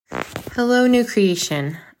Hello, New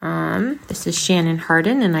Creation. This is Shannon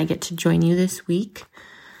Harden, and I get to join you this week.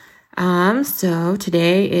 So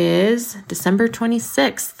today is December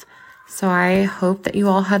 26th. So I hope that you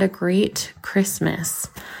all had a great Christmas.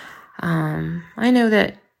 I know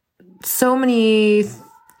that so many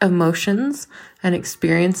emotions and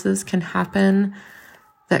experiences can happen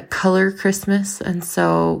that color Christmas. And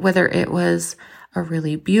so whether it was a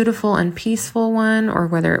really beautiful and peaceful one, or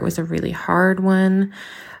whether it was a really hard one,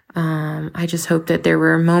 I just hope that there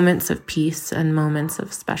were moments of peace and moments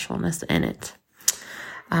of specialness in it.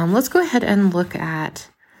 Let's go ahead and look at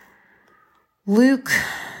Luke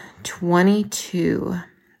 22.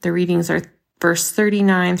 The readings are verse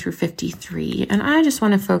 39 through 53. And I just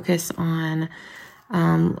want to focus on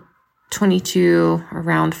 22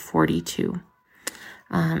 around 42.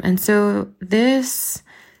 And so this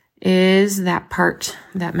is that part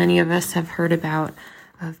that many of us have heard about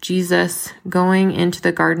of Jesus going into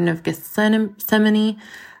the Garden of Gethsemane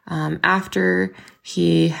after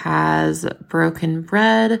he has broken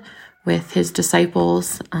bread with his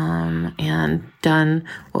disciples and done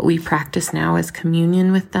what we practice now as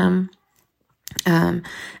communion with them. And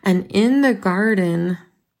in the garden,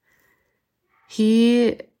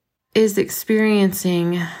 he is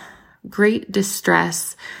experiencing great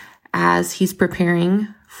distress as he's preparing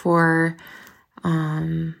for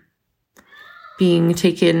being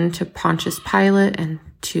taken to Pontius Pilate and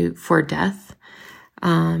for death.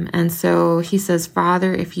 And so he says,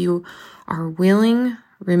 "Father, if you are willing,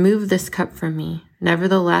 remove this cup from me.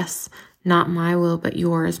 Nevertheless, not my will, but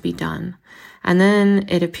yours be done." And then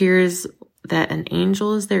it appears that an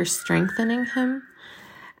angel is there strengthening him.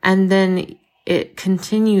 And then it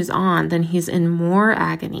continues on. Then he's in more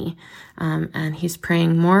agony, and he's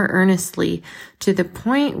praying more earnestly to the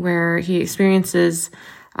point where he experiences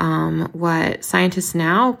what scientists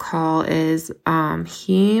now call is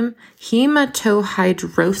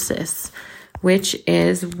hematohydrosis, which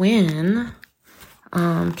is when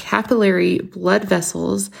capillary blood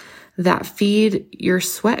vessels that feed your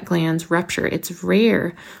sweat glands rupture. It's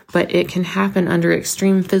rare, but it can happen under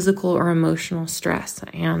extreme physical or emotional stress.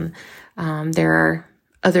 And there are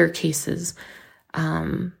other cases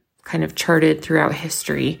kind of charted throughout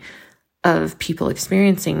history of people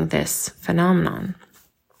experiencing this phenomenon.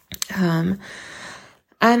 And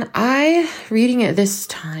I, reading it this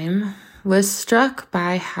time, was struck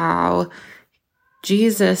by how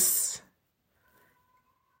Jesus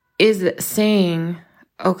is saying,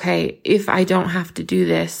 okay, if I don't have to do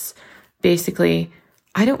this, basically,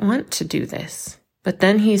 I don't want to do this. But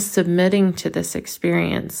then he's submitting to this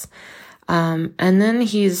experience. And then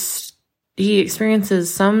he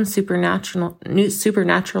experiences some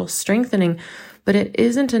supernatural strengthening, but it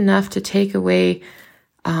isn't enough to take away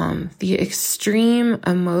the extreme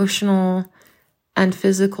emotional and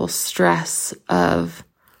physical stress of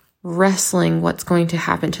wrestling what's going to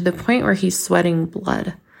happen to the point where he's sweating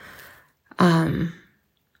blood. And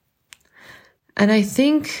I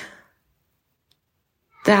think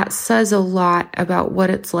that says a lot about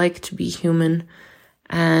what it's like to be human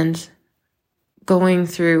and going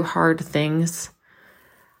through hard things.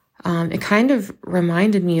 It kind of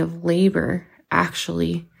reminded me of labor,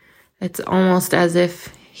 actually. It's almost as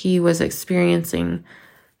if he was experiencing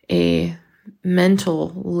a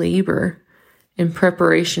mental labor in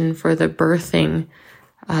preparation for the birthing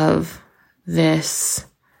of this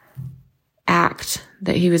act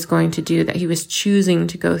that he was going to do, that he was choosing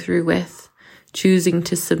to go through with, choosing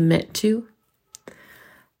to submit to.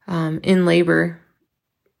 In labor,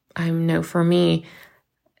 I know for me,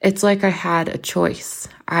 it's like I had a choice.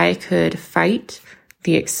 I could fight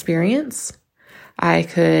the experience. I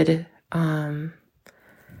could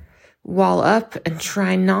wall up and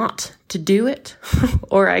try not to do it,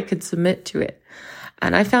 or I could submit to it.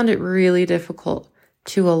 And I found it really difficult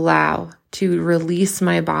to release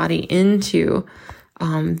my body into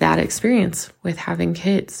that experience with having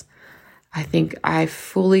kids. I think I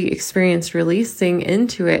fully experienced releasing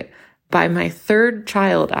into it by my third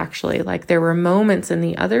child, actually. Like, there were moments in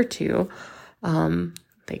the other two,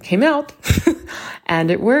 they came out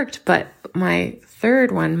and it worked. But my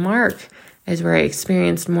third one, Mark, is where I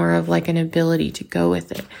experienced more of like an ability to go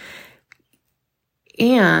with it.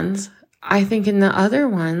 And I think in the other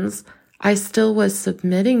ones, I still was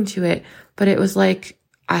submitting to it, but it was like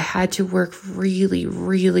I had to work really,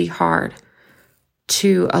 really hard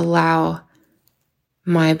to allow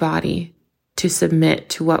my body to submit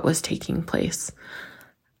to what was taking place.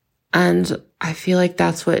 And I feel like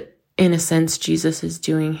that's what, in a sense, Jesus is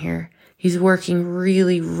doing here. He's working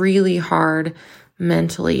really, really hard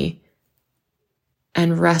mentally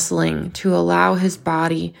and wrestling to allow his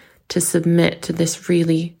body to submit to this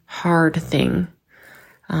really hard thing.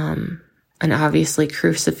 And obviously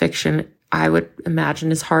crucifixion, I would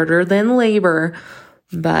imagine, is harder than labor,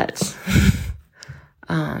 but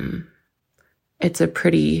it's a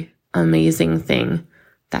pretty amazing thing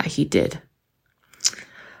that he did.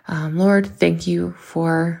 Lord, thank you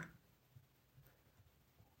for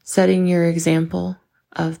setting your example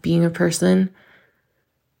of being a person,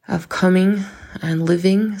 of coming and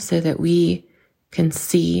living so that we can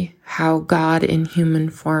see how God in human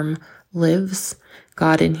form lives,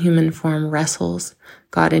 God in human form wrestles,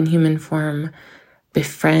 God in human form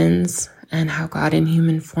befriends, and how God in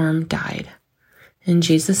human form died. In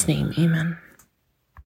Jesus' name, amen.